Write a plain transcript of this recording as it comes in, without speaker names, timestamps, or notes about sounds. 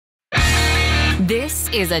This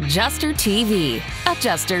is Adjuster TV,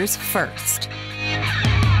 Adjusters First.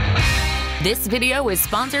 This video is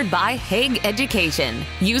sponsored by Hague Education.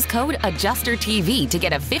 Use code AdjusterTV to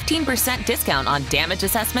get a 15% discount on damage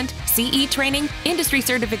assessment, CE training, industry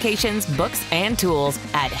certifications, books, and tools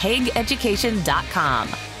at hagueeducation.com.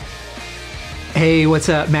 Hey, what's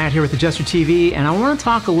up? Matt here with Adjuster TV, and I want to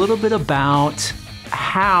talk a little bit about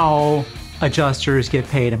how adjusters get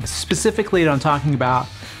paid. And specifically, what I'm talking about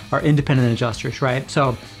are independent adjusters, right?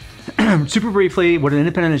 So super briefly, what an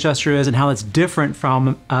independent adjuster is and how it's different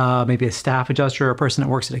from maybe a staff adjuster or a person that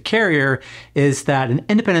works at a carrier is that an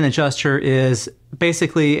independent adjuster is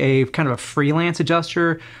basically a kind of a freelance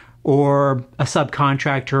adjuster or a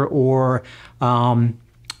subcontractor or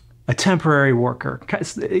a temporary worker.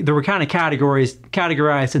 There were kind of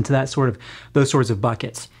categorized into that those sorts of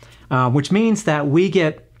buckets, which means that we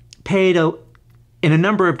get paid in a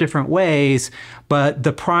number of different ways, but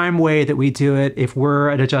the prime way that we do it, if we're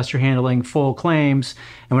an adjuster handling full claims,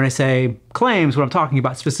 and when I say claims, what I'm talking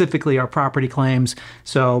about specifically are property claims.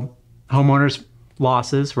 So homeowners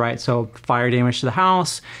losses, right? So fire damage to the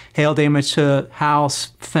house, hail damage to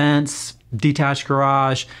house, fence, detached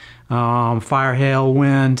garage, fire, hail,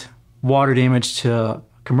 wind, water damage to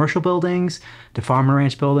commercial buildings, to farm and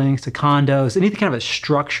ranch buildings, to condos, any kind of a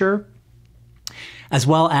structure, as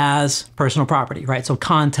well as personal property, right? So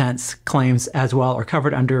contents claims as well are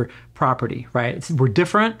covered under property, right? We're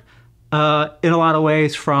different in a lot of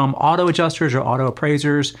ways from auto adjusters or auto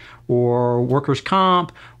appraisers or workers'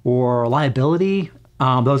 comp or liability.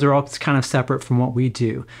 Those are all kind of separate from what we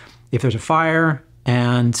do. If there's a fire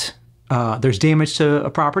and there's damage to a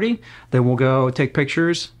property, then we'll go take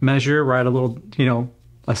pictures, measure, write a little,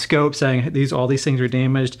 a scope saying all these things are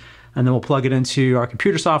damaged, and then we'll plug it into our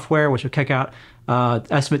computer software, which will kick out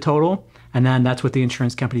estimate total, and then that's what the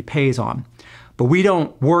insurance company pays on. But we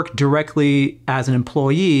don't work directly as an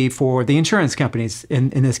employee for the insurance companies, in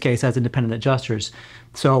this case as independent adjusters.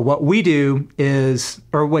 So what we do is,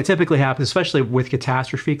 or what typically happens, especially with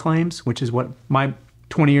catastrophe claims, which is what my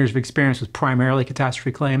 20 years of experience was primarily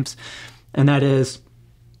catastrophe claims, and that is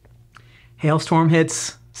hailstorm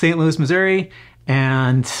hits St. Louis, Missouri,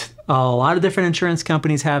 and a lot of different insurance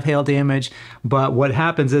companies have hail damage, but what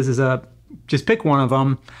happens is just pick one of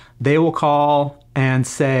them, they will call and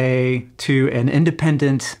say to an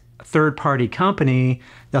independent third-party company,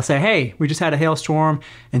 they'll say, hey, we just had a hailstorm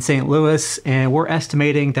in St. Louis, and we're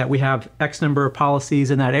estimating that we have X number of policies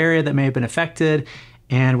in that area that may have been affected,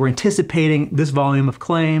 and we're anticipating this volume of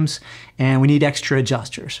claims, and we need extra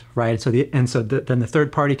adjusters, right? Then the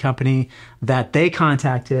third-party company that they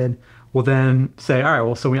contacted will then say, all right,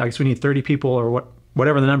 well, so I guess we need 30 people or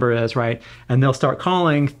whatever the number is, right? And they'll start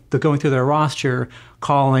calling, they're going through their roster,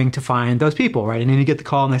 calling to find those people, right? And then you get the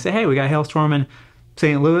call and they say, hey, we got a hailstorm in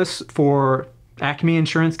St. Louis for Acme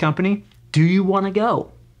Insurance Company. Do you want to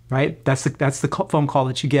go, right? That's the phone call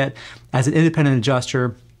that you get as an independent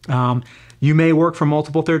adjuster. You may work for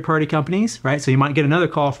multiple third-party companies, right? So you might get another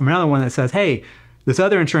call from another one that says, hey, this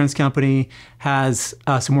other insurance company has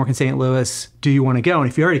some work in St. Louis. Do you want to go? And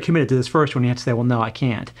if you already committed to this first one, you have to say, well, no, I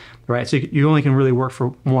can't, right? So you only can really work for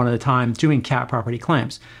one at a time doing cat property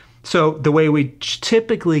claims. So the way we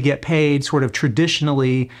typically get paid sort of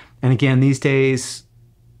traditionally, and again, these days,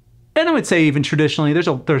 and I would say even traditionally,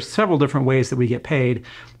 there's several different ways that we get paid,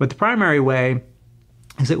 but the primary way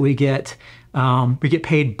is that we get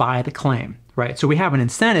paid by the claim, right? So we have an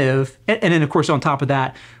incentive, and then of course on top of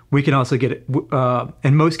that, we can also get it,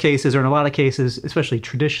 in most cases, or in a lot of cases, especially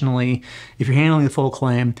traditionally, if you're handling the full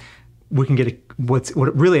claim, we can get what it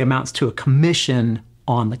really amounts to a commission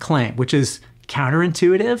on the claim, which is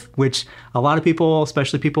counterintuitive, which a lot of people,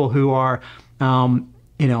 especially people who are,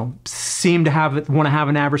 seem to want to have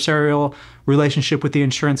an adversarial relationship with the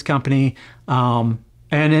insurance company. And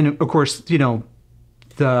then, of course, the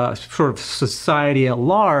sort of society at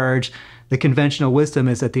large, the conventional wisdom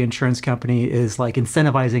is that the insurance company is like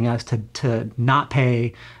incentivizing us to not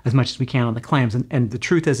pay as much as we can on the claims. And the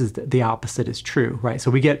truth is that the opposite is true, right? So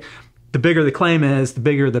we get, the bigger the claim is, the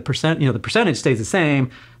bigger the the percentage stays the same.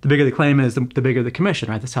 The bigger the claim is, the bigger the commission,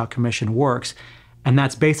 right? That's how commission works. And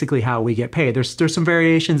that's basically how we get paid. There's some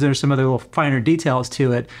variations, there's some other little finer details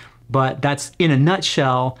to it, but that's in a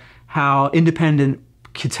nutshell how independent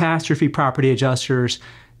catastrophe property adjusters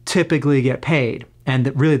typically get paid.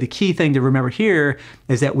 And really the key thing to remember here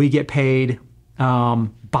is that we get paid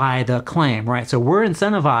by the claim, right? So we're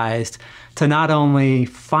incentivized to not only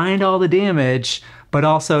find all the damage, but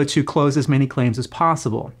also to close as many claims as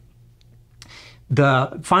possible.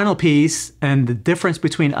 The final piece and the difference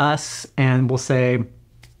between us and we'll say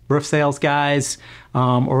roof sales guys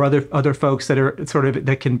or other folks that are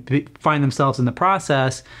that can find themselves in the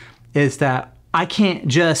process, is that I can't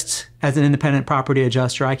just, as an independent property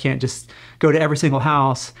adjuster, I can't just go to every single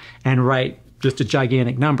house and write just a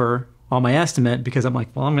gigantic number on my estimate, because I'm like,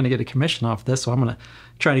 well, I'm going to get a commission off this, so I'm going to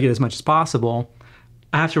try to get as much as possible.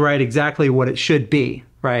 I have to write exactly what it should be,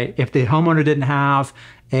 right? If the homeowner didn't have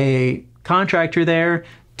a contractor there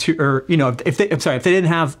if they didn't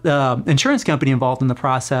have the insurance company involved in the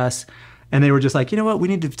process, and they were just like, you know what, we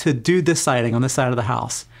need to do this siding on this side of the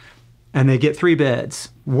house, and they get 3 bids,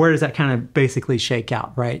 where does that kind of basically shake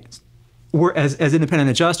out, right? We're, as independent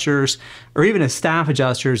adjusters, or even as staff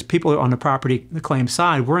adjusters, people on the property claim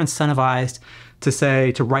side, we're incentivized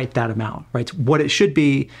to write that amount, right? What it should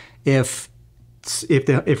be if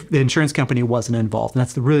the insurance company wasn't involved. And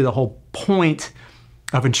that's really the whole point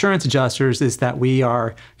of insurance adjusters, is that we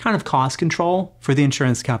are kind of cost control for the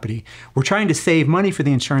insurance company. We're trying to save money for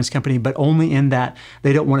the insurance company, but only in that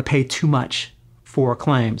they don't want to pay too much for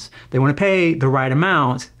claims. They want to pay the right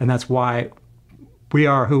amount, and that's why we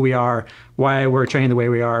are who we are, why we're trained the way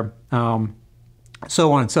we are,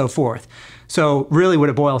 so on and so forth. So really what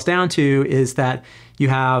it boils down to is that you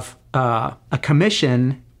have a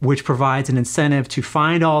commission which provides an incentive to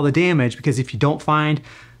find all the damage, because if you don't find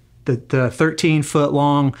the 13-foot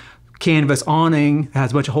long canvas awning that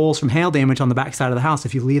has a bunch of holes from hail damage on the back side of the house,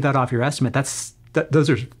 if you leave that off your estimate, those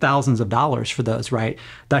are thousands of dollars for those, right?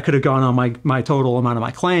 That could have gone on my total amount of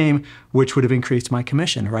my claim, which would have increased my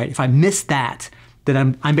commission, right? If I miss that,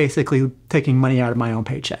 then I'm basically taking money out of my own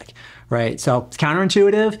paycheck, right? So it's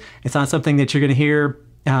counterintuitive. It's not something that you're going to hear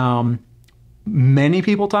many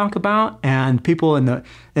people talk about, and people in the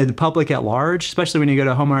public at large, especially when you go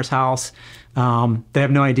to a homeowner's house, they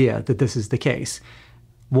have no idea that this is the case.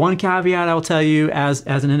 One caveat I will tell you as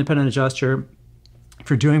an independent adjuster,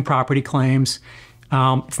 if you're doing property claims,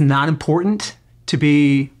 it's not important to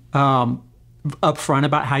be upfront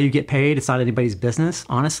about how you get paid. It's not anybody's business,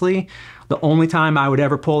 honestly. The only time I would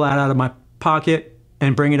ever pull that out of my pocket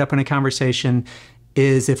and bring it up in a conversation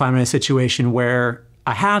is if I'm in a situation where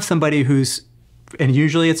I have somebody who's, and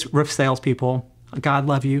usually it's roof salespeople. God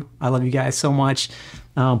love you. I love you guys so much.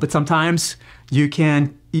 But sometimes you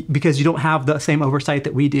can, because you don't have the same oversight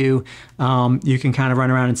that we do, you can kind of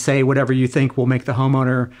run around and say whatever you think will make the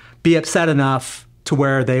homeowner be upset enough to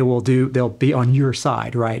where they'll be on your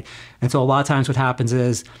side, right? And so a lot of times what happens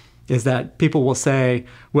is that people will say,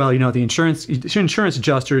 well, the insurance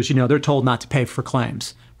adjusters, they're told not to pay for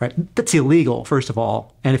claims, right? That's illegal, first of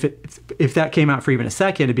all. And if that came out for even a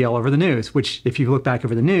second, it'd be all over the news, which if you look back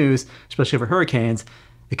over the news, especially over hurricanes,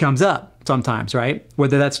 it comes up sometimes, right?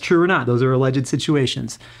 Whether that's true or not, those are alleged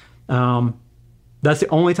situations. That's the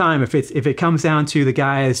only time, if it comes down to the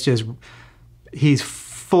guy is he's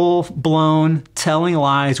full-blown telling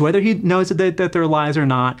lies, whether he knows that they're lies or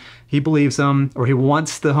not, he believes them, or he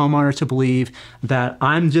wants the homeowner to believe that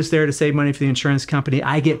I'm just there to save money for the insurance company.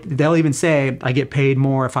 They'll even say I get paid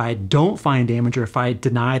more if I don't find damage, or if I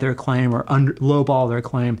deny their claim or lowball their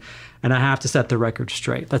claim, and I have to set the record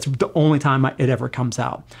straight. That's the only time it ever comes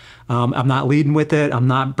out. I'm not leading with it. I'm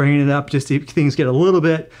not bringing it up just if things get a little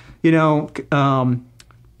bit,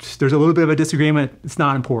 there's a little bit of a disagreement. It's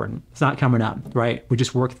not important. It's not coming up, right? We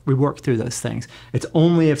work through those things. It's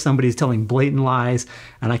only if somebody's telling blatant lies,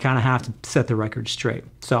 and I kind of have to set the record straight.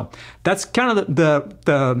 So that's kind of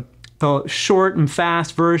the short and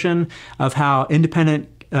fast version of how independent,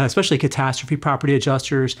 especially catastrophe property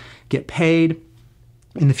adjusters, get paid.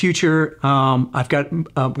 In the future, I've got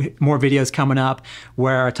more videos coming up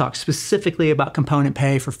where I talk specifically about component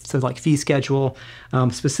pay so like fee schedule,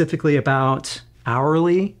 specifically about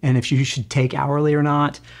hourly, and if you should take hourly or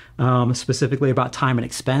not, specifically about time and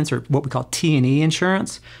expense, or what we call T&E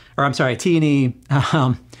insurance, or I'm sorry, T&E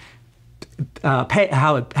pay,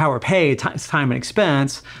 how we're paid, time and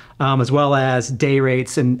expense, as well as day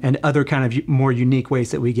rates and other kind of more unique ways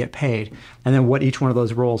that we get paid, and then what each one of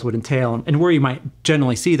those roles would entail, and where you might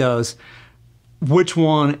generally see those, which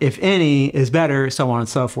one, if any, is better, so on and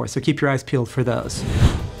so forth. So keep your eyes peeled for those.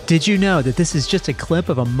 Did you know that this is just a clip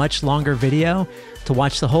of a much longer video? To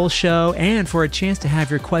watch the whole show and for a chance to have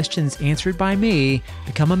your questions answered by me,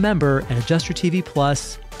 become a member at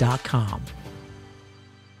AdjusterTVPlus.com.